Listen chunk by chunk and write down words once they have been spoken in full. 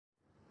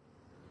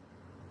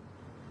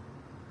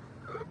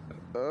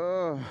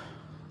Uh,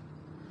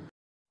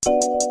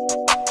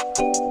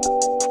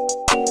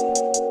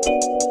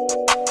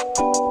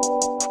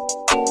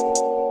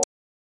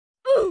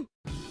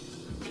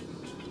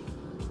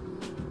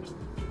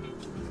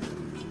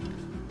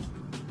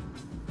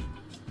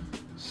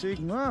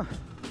 Sigma.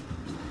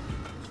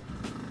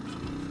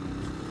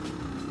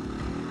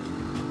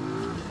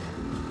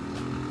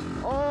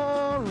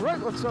 Alright,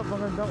 what's up?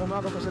 Magandang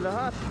umaga po sa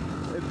lahat.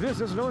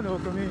 This is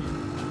LOUK kami.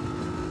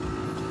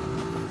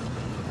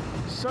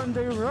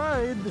 Sunday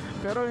ride,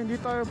 pero hindi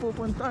tayo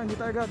pupunta, hindi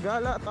tayo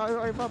gagala,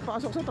 tayo ay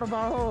papasok sa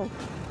trabaho.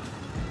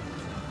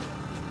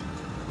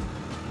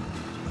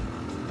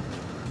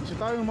 Gusto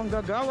tayong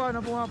manggagawa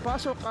na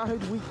pumapasok kahit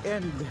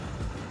weekend.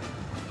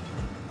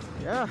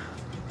 Yeah,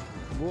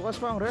 bukas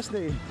pa ang rest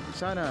day,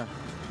 sana.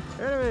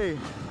 Anyway,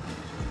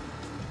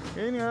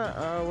 yun nga,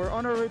 we're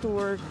on our way to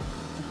work.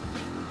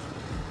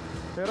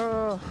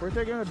 Pero we're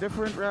taking a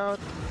different route.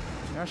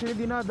 Actually,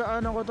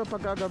 dinadaanan ko to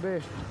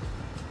pagkagabi.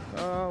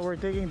 We're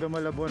taking the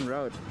Malabon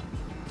route.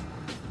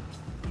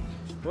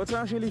 What's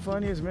actually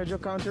funny is medyo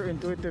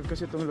counterintuitive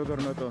kasi itong lugar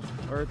na to,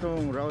 or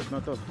itong route na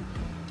to.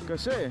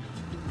 Kasi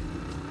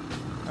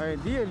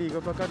ideally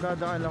kapag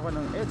dadaan ako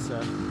ng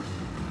EDSA,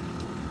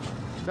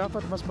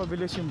 dapat mas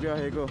mabilis yung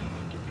biyahe ko.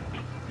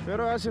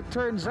 Pero as it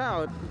turns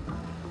out,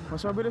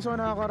 mas mabilis ako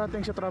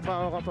nakakarating sa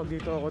trabaho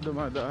kapag dito ako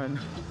dumadaan.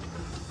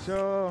 So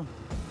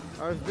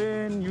I've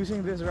been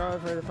using this route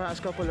for the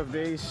past couple of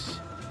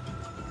days.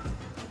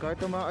 Kahit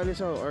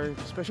umaalis ako, or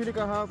especially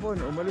kahapon,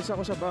 umalis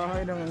ako sa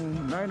bahay ng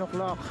 9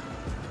 o'clock.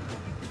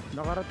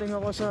 Nakarating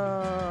ako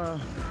sa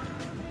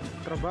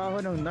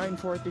trabaho ng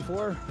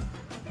 9:44.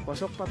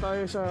 Pasok pa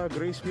tayo sa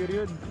grace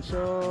period.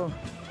 So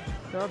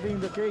that being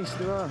the case,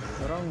 diba?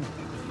 Parang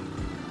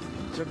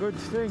it's a good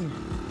thing.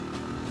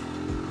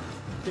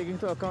 Taking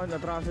into account na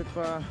traffic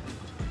pa,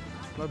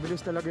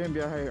 mabilis talaga yung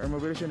biyahe, or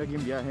mabilis yung naging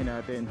biyahe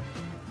natin.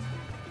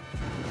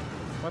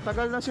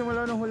 Matagal na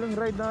simula ng huling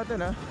ride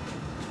natin, ha?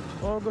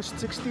 August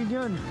 16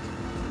 yun.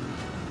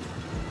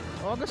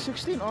 August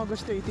 16,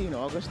 August 18.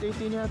 August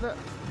 18 yata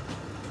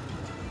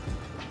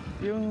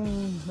yung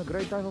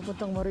nag-ride tayo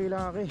papuntang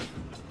Marilaki.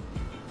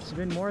 It's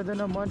been more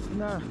than a month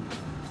na.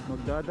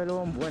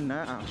 Magdadalawang buwan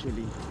na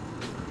actually.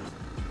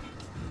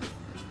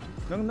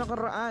 Nung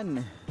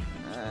nakaraan,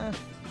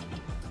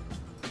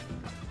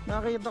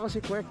 nakita ko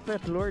si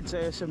Kwekpet Lord sa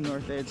SM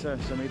North EDSA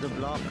sa may the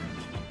block.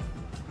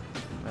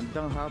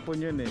 Andang hapon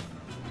yun eh.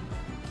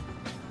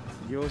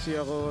 Yosi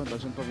ako,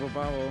 tapos yung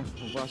pagbaba ko,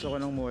 pupasok ko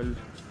ng mall.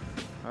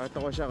 At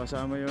ako siya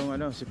kasama yung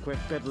si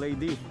Kwekpet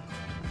lady.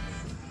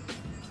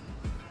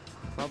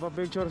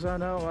 Papa-picture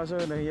sana ako kaso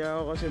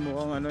nahiya ako kasi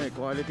mukhang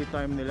quality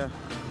time nila.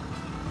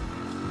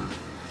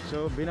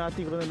 So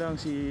binati ko na lang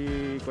si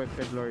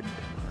Kwekpet Lord.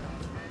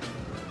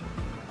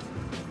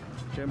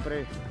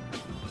 Siyempre,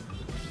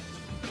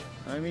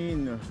 I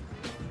mean,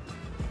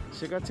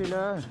 sikat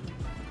sila.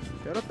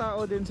 Pero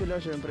tao din sila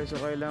syempre, so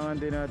kailangan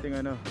din nating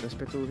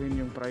respetuhin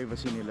yung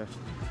privacy nila.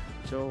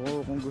 So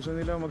kung gusto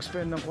nila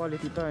mag-spend ng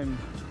quality time,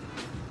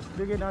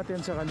 bigyan natin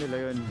sa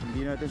kanila yun.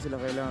 Hindi natin sila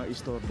kailangan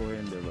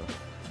istorbohin, diba?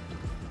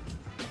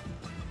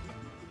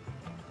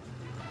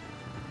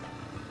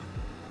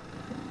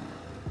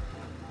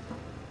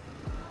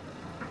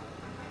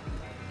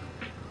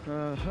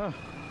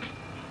 Aha.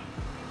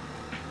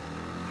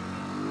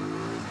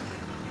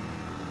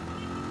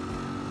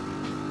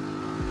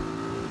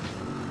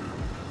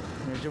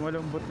 Medyo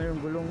malambot na yung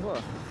gulong ko,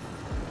 ah.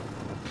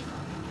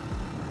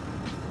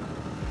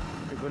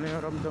 Iba na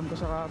yung ramdam ko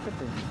sa kapit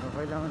eh.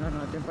 Kailangan na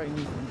natin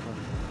painitin pa.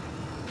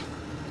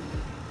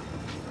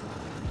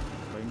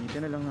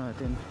 Painitin na lang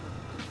natin.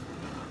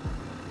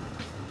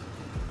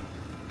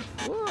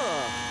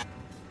 Wow!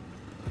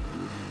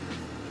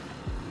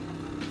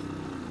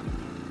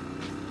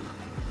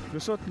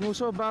 Lusot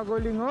nguso bago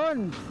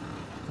lingon.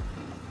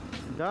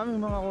 Daming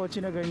mga kotse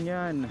na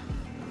ganyan.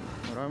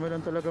 Marami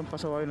lang talagang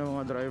pasaway ng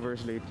mga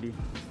drivers lately.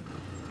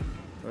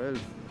 Well,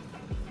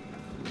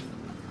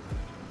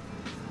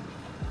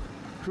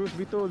 truth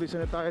be told,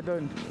 isa na tayo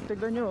doon.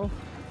 Tignan nyo, oh.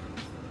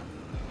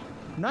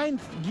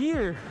 9th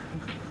gear.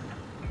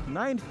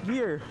 9th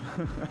gear.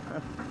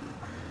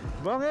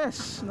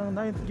 Banges ng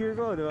 9th gear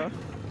ko, di ba?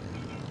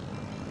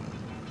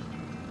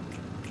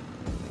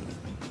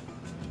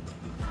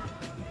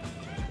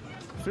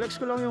 Flex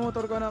ko lang yung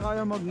motor ko na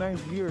kaya mag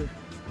 9th gear.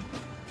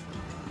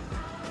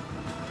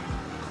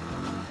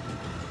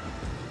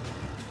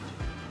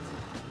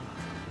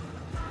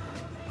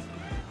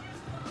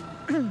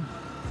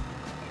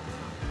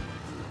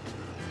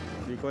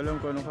 Hindi ko alam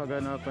kung anong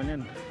kaganapan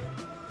yan.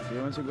 Hindi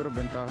naman siguro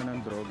bentahan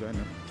ng droga,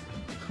 no?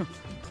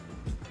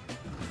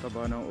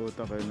 Taba ng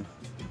utak, no?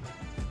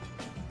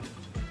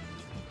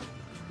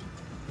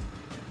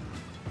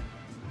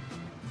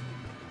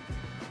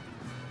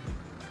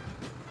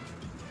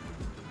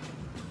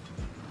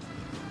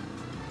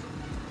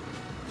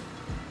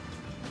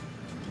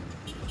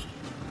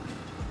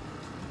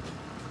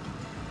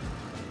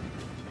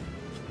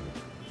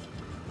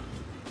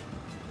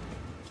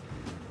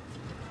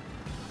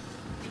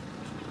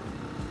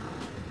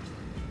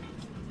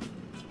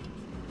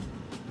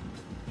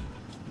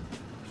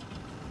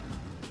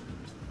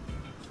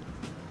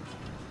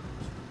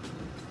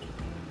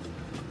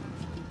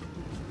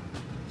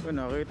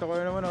 Nakita ko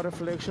naman ang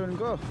reflection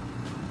ko.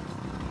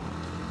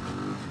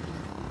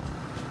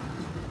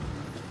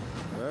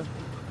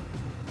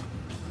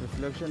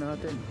 Reflection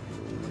natin.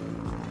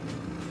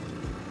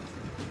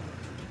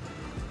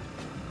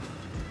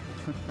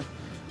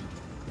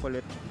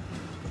 Kulit.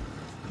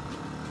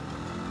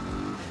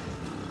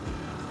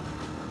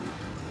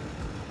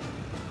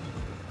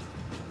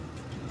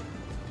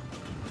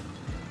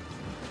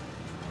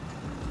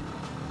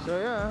 So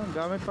yeah,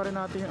 gamit pa rin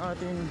natin yung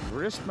ating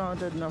wrist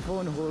mounted na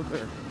phone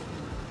holder.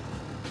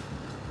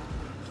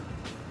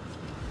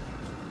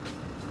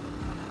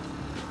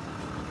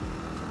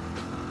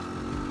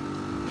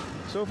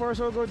 So far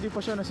so good, di pa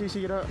siya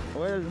nasisira.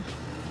 Well,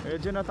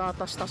 medyo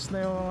natatastas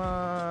na yung mga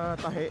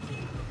tahi.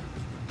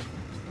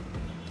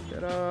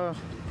 Pero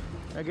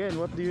again,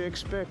 what do you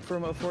expect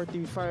from a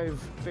 45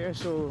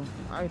 peso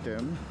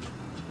item?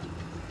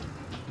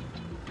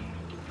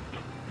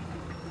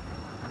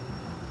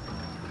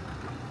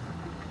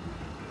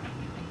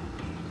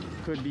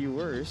 Could be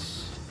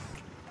worse.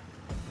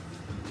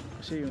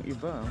 Kasi yung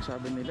iba, ang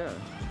sabi nila,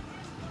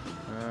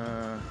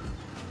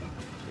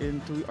 in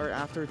 2 or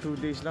after 2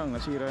 days lang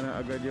nasira na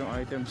agad yung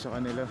item sa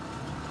kanila.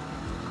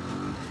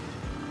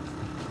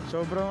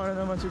 Sobrang ano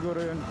naman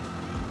siguro yun,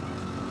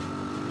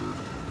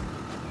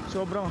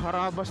 sobrang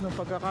harabas ng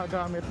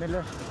pagkakagamit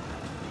nila.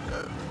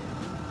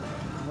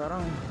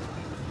 Parang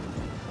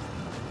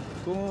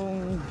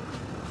kung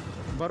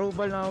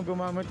barubal na ako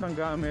gumamit ng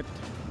gamit,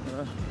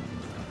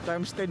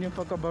 times 10 yung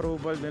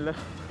pagkabarubal nila.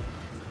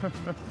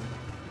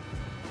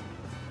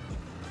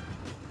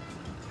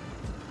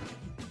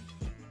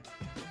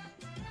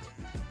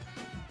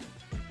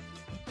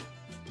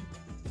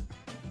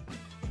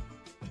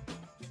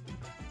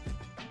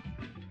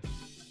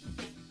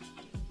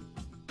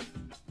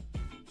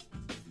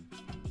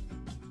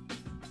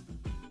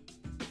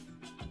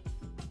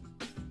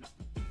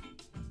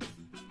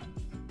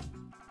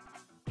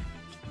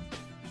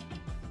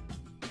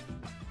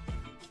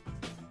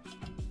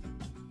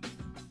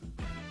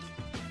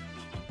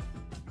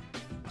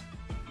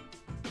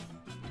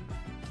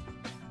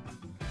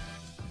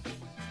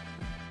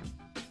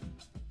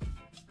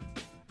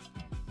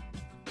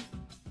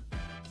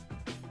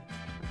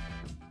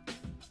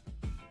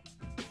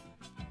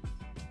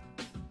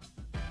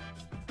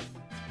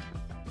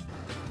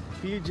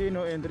 PJ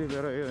no entry,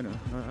 pero yun,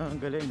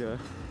 ang galing, diba?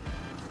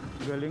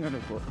 Galing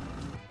ano po.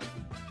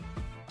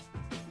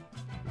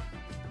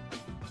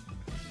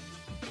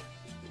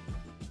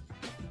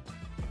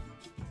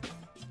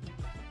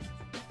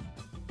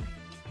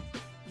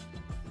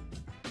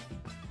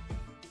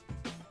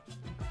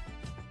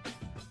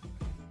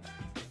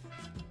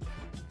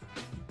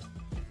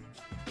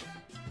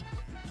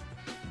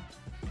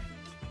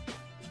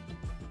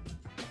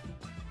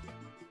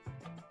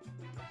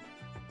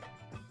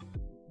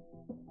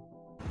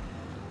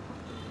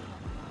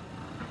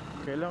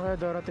 Kailan kaya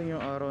darating yung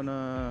araw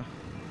na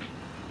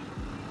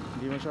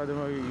hindi masyado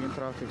magiging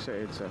traffic sa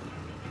EDSA?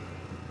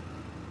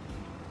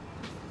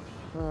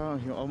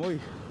 Yung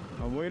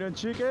amoy ng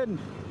chicken,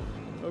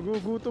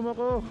 nagugutom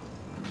ako.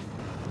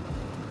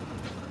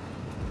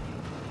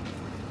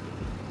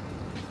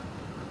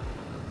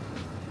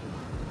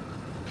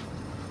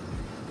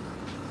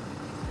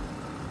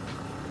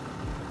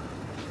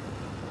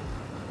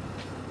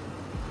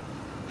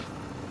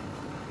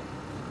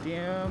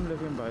 Damn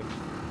looking bike.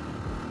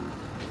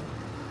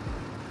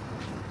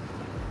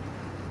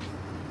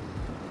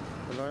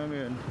 Kaya mo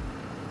yun.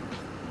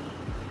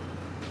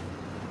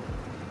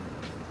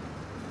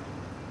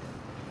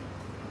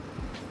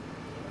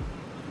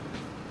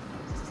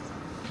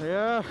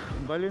 Kaya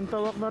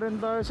balintawak na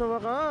rin tayo sa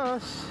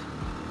wakas.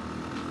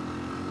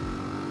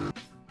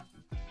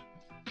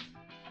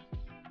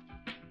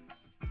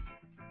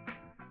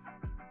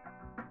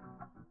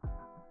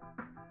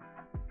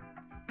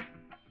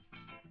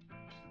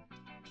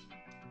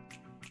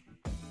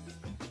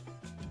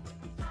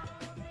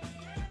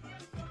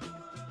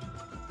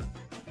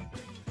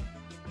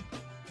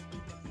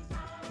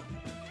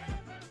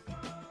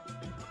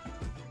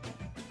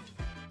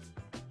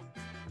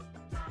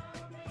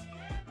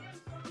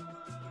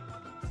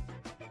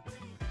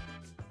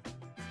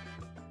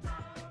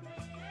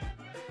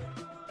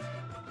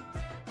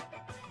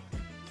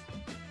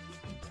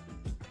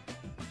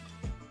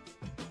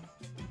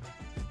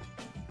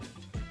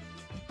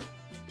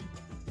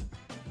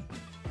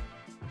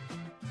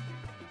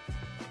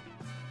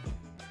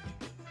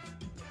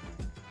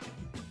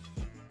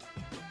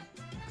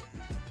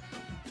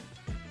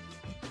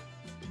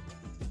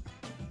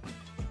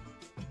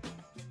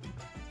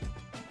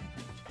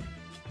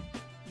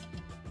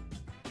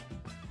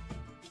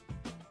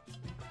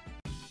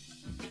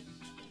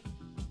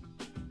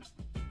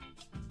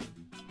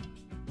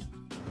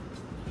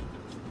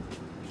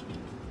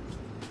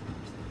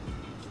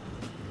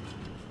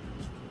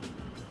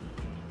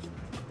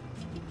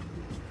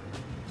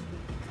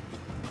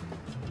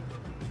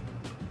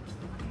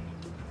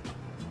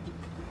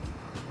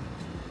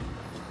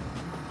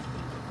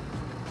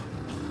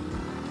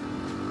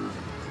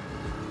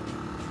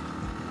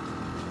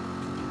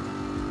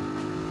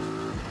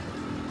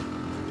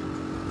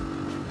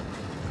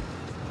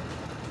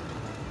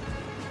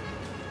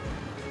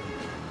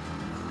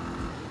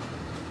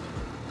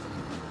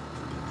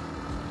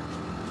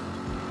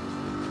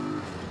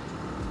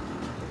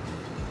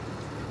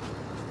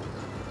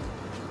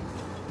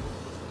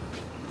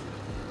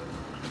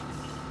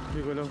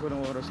 Hindi ko alam kung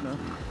anong oras na.